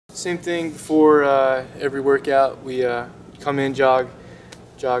Same thing before every workout. We come in, jog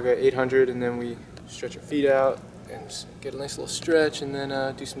at 800, and then we stretch our feet out and just get a nice little stretch, and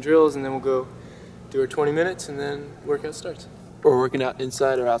then do some drills, and then we'll go do our 20 minutes, and then workout starts. We're working out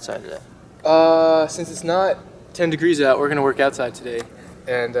inside or outside today? Since it's not 10 degrees out, we're gonna work outside today,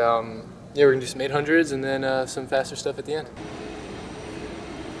 and yeah, we're gonna do some 800s and then some faster stuff at the end.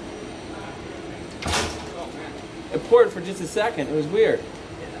 It poured for just a second. It was weird.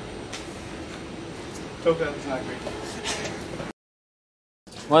 Toe pad is not great.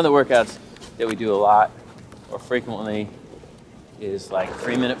 One of the workouts that we do a lot or frequently is like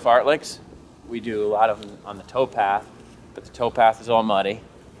 3-minute fartleks. We do a lot of them on the towpath, but the towpath is all muddy.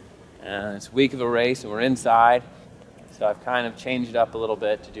 And it's a week of a race and we're inside. So I've kind of changed it up a little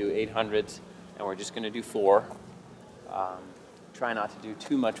bit to do 800s, and we're just going to do 4. Try not to do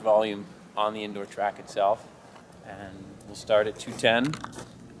too much volume on the indoor track itself. And we'll start at 210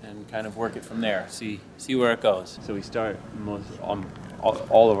 and kind of work it from there, see where it goes. So we start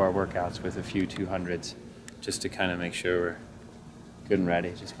all of our workouts with a few 200s just to kind of make sure we're good and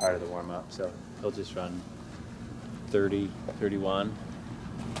ready, just part of the warm-up. So he'll just run 30, 31.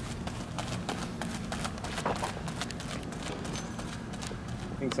 I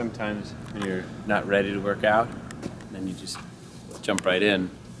think sometimes when you're not ready to work out, then you just jump right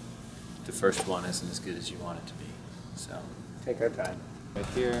in. The first one isn't as good as you want it to be. So take our time. Right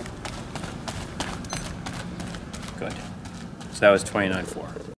here. Good. So that was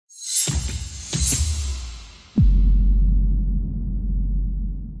 29.4.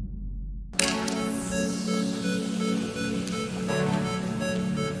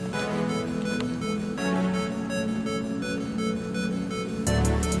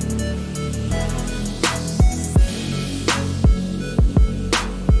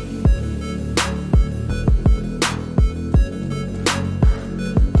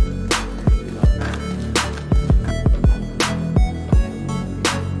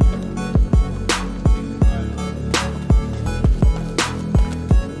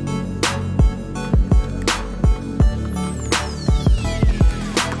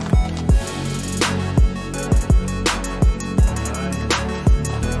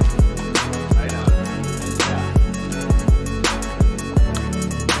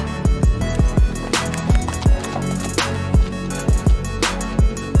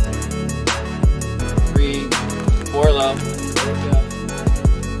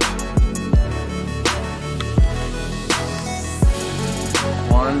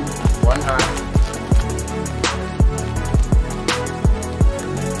 One high.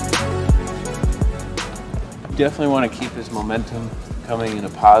 You definitely want to keep his momentum coming in a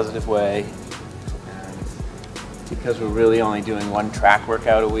positive way. And because we're really only doing 1 track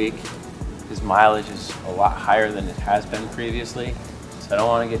workout a week, his mileage is a lot higher than it has been previously. So I don't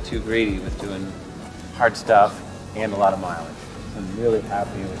want to get too greedy with doing hard stuff and a lot of mileage. So I'm really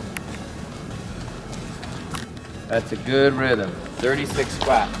happy with it. That's a good rhythm. 36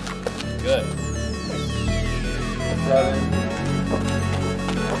 squats. Good. 7.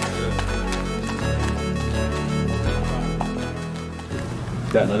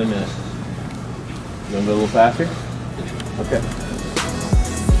 Got another minute. You want to go a little faster? Okay.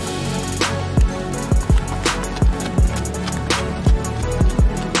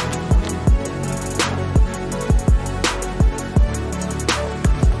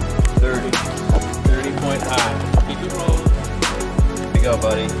 Go,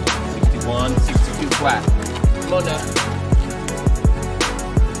 buddy. 61, 62 flat. Come on now.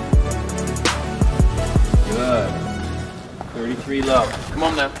 Good. 33 low. Come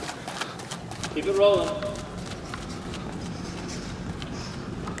on now. Keep it rolling.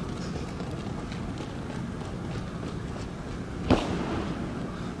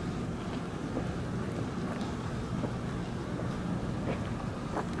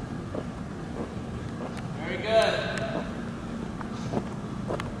 Very good.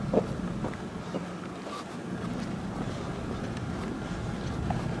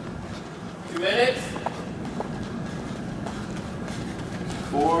 Minutes.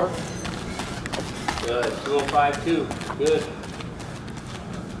 4. Good. 205.2. Good.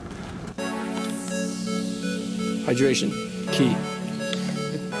 Hydration, key.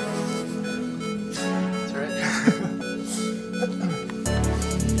 That's right.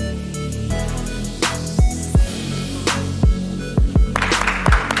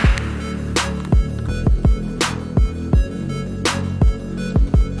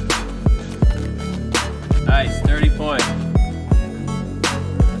 Nice, 30 points.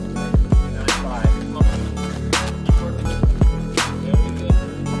 9.5. Come on. Keep working. Very good.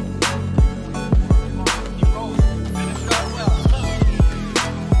 Come on, keep rolling. Finish it off well. Come on.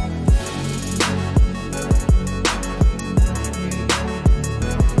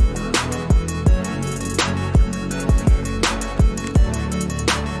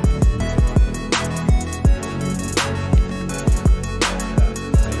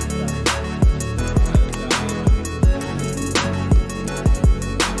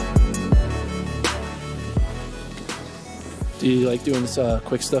 Do you like doing this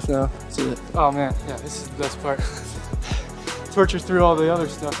quick stuff now? Oh man, yeah, this is the best part. Torture through all the other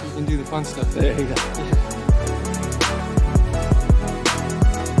stuff, you can do the fun stuff. There you go.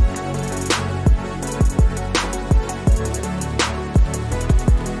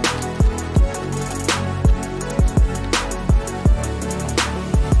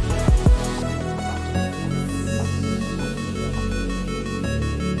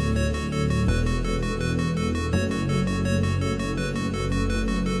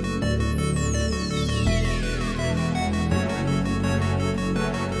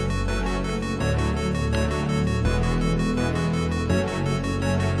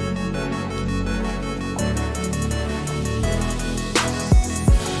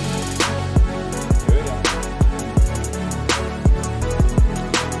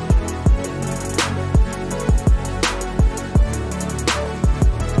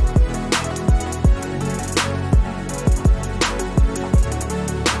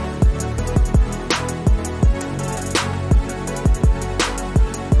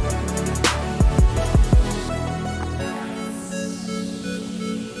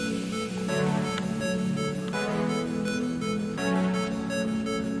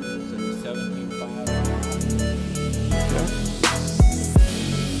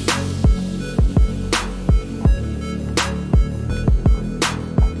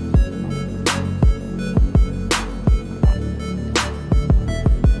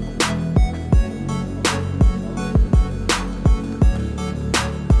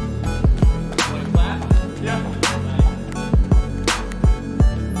 Yeah.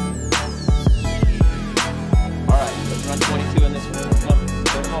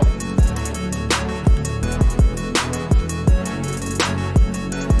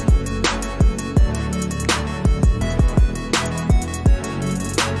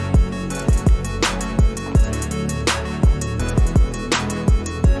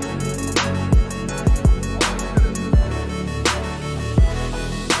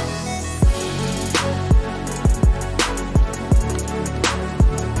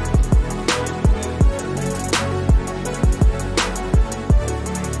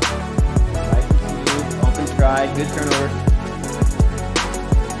 Good turnover.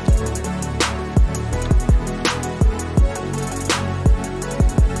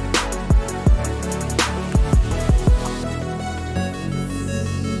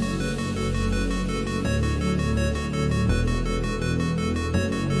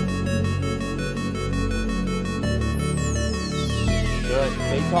 Good.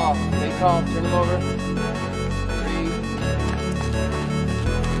 Stay tall, turn them over.